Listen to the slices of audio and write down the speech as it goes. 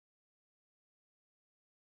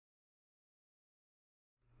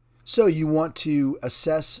So you want to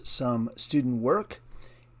assess some student work,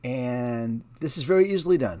 and this is very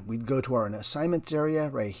easily done. We'd go to our assignments area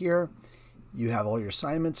right here. You have all your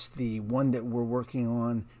assignments. The one that we're working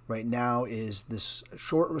on right now is this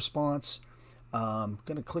short response. I'm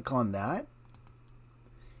going to click on that.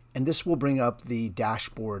 And this will bring up the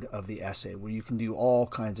dashboard of the essay where you can do all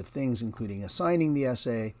kinds of things, including assigning the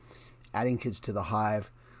essay, adding kids to the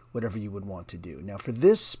Hive, whatever you would want to do. Now for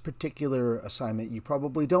this particular assignment, you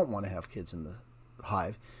probably don't want to have kids in the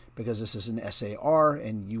Hive because this is an SAR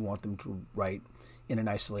and you want them to write in an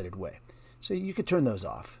isolated way. So you could turn those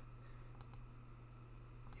off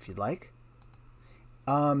if you'd like.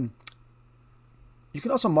 You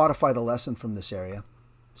can also modify the lesson from this area,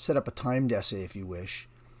 set up a timed essay if you wish,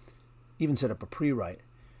 even set up a pre-write.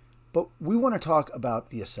 But we want to talk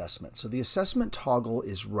about the assessment. So the assessment toggle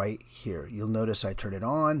is right here. You'll notice I turn it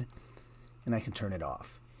on and I can turn it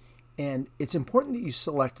off. And it's important that you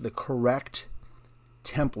select the correct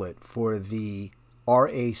template for the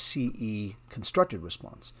RACE constructed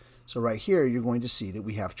response. So right here, you're going to see that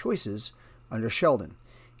we have choices under Sheldon.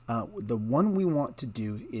 The one we want to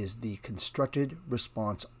do is the constructed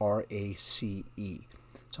response RACE.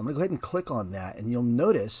 So I'm going to go ahead and click on that, and you'll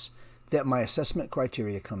notice that my assessment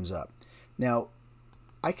criteria comes up. Now,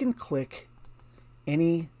 I can click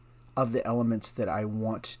any of the elements that I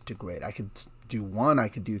want to grade. I could do 1, I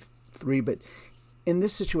could do 3, but in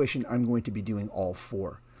this situation, I'm going to be doing all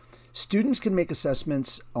 4. Students can make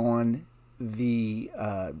assessments on the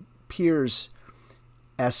peers'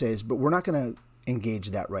 essays, but we're not going to engage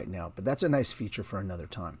that right now, but that's a nice feature for another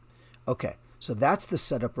time. Okay, so that's the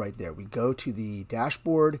setup right there. We go to the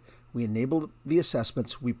dashboard, we enable the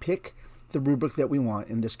assessments, we pick the rubric that we want,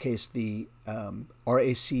 in this case the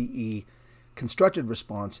RACE constructed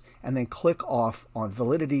response, and then click off on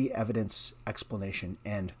validity, evidence, explanation,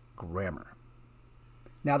 and grammar.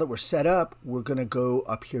 Now that we're set up, we're going to go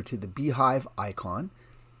up here to the beehive icon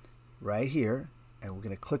right here, and we're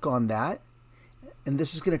going to click on that, and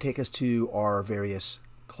this is going to take us to our various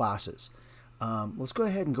classes. Let's go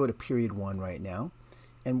ahead and go to period 1 right now.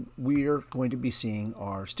 And we're going to be seeing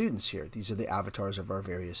our students here. These are the avatars of our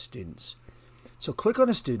various students. So click on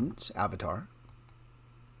a student's avatar,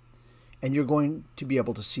 and you're going to be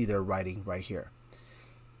able to see their writing right here.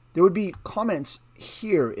 There would be comments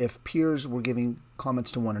here if peers were giving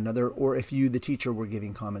comments to one another, or if you, the teacher, were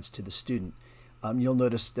giving comments to the student. You'll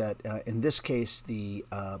notice that in this case, the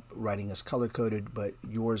writing is color-coded, but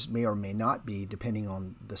yours may or may not be, depending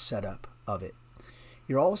on the setup of it.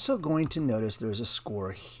 You're also going to notice there's a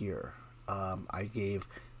score here. I gave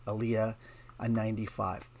Aaliyah a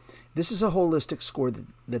 95. This is a holistic score that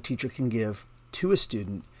the teacher can give to a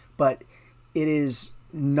student, but it is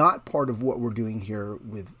not part of what we're doing here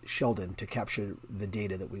with Sheldon to capture the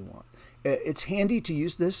data that we want. It's handy to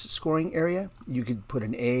use this scoring area. You could put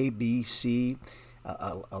an A, B, C,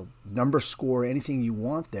 a number score, anything you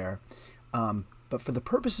want there. But for the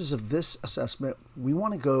purposes of this assessment, we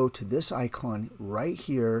want to go to this icon right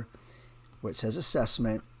here where it says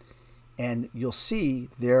assessment, and you'll see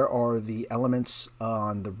there are the elements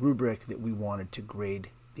on the rubric that we wanted to grade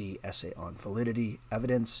the essay on: validity,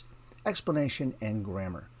 evidence, explanation, and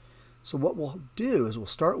grammar. So what we'll do is we'll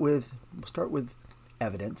start with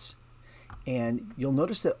evidence, and you'll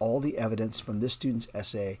notice that all the evidence from this student's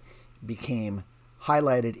essay became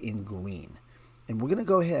highlighted in green. And we're going to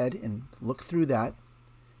go ahead and look through that,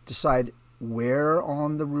 decide where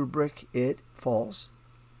on the rubric it falls.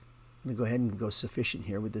 I'm going to go ahead and go sufficient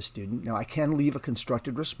here with this student. Now I can leave a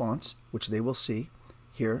constructed response, which they will see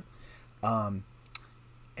here. And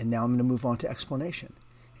now I'm going to move on to explanation.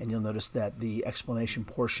 And you'll notice that the explanation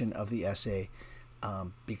portion of the essay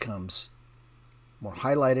becomes more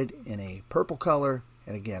highlighted in a purple color.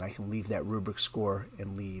 And again, I can leave that rubric score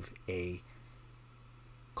and leave a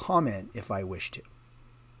comment if I wish to.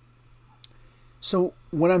 So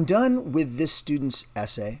when I'm done with this student's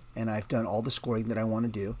essay and I've done all the scoring that I want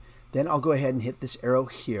to do, then I'll go ahead and hit this arrow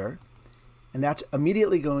here, and that's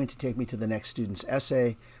immediately going to take me to the next student's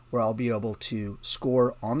essay where I'll be able to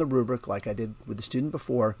score on the rubric like I did with the student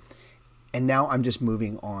before. And now I'm just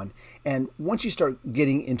moving on. And once you start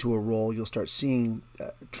getting into a role, you'll start seeing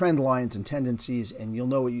trend lines and tendencies, and you'll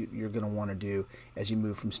know what you're going to want to do as you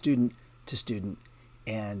move from student to student,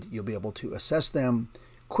 and you'll be able to assess them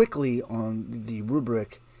quickly on the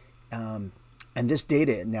rubric, and this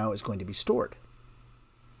data now is going to be stored.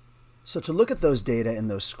 So to look at those data and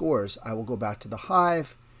those scores, I will go back to the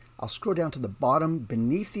Hive. I'll scroll down to the bottom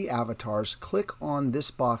beneath the avatars, click on this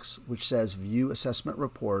box which says View Assessment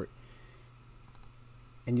Report,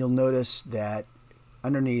 and you'll notice that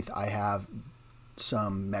underneath I have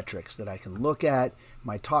some metrics that I can look at.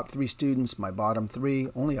 My top 3 students, my bottom 3,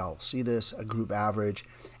 only I'll see this, a group average,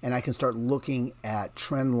 and I can start looking at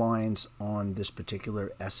trend lines on this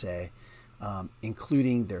particular essay,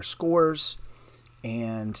 including their scores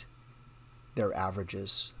and their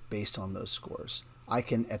averages based on those scores. I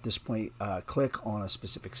can, at this point, click on a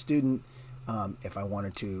specific student if I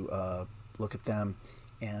wanted to look at them,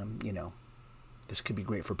 and this could be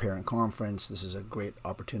great for parent conference. This is a great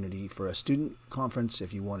opportunity for a student conference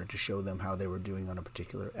if you wanted to show them how they were doing on a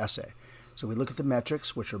particular essay. So we look at the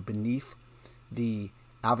metrics, which are beneath the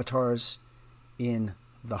avatars in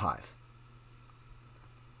the Hive.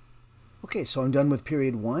 Okay, so I'm done with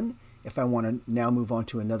period 1. If I want to now move on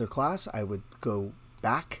to another class, I would go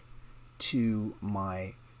back to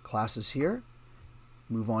my classes here,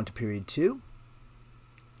 move on to period 2,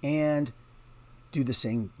 and do the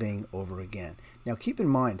same thing over again. Now keep in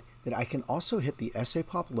mind that I can also hit the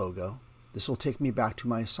EssayPop logo. This will take me back to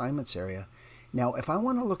my assignments area. Now if I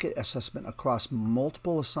want to look at assessment across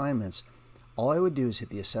multiple assignments, all I would do is hit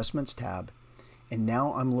the Assessments tab, and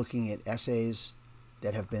now I'm looking at essays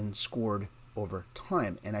that have been scored over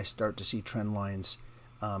time, and I start to see trend lines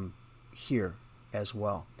here as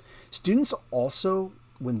well. Students also,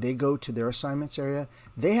 when they go to their assignments area,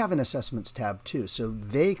 they have an Assessments tab too, so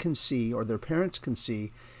they can see, or their parents can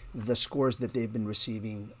see, the scores that they've been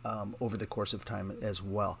receiving over the course of time as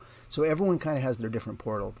well. So everyone kind of has their different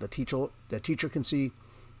portal. The teacher can see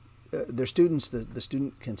their students, the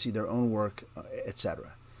student can see their own work,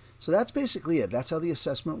 etc. So that's basically it. That's how the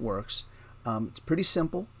assessment works. It's pretty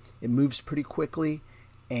simple. It moves pretty quickly,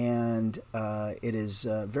 and it is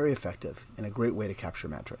very effective and a great way to capture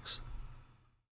metrics.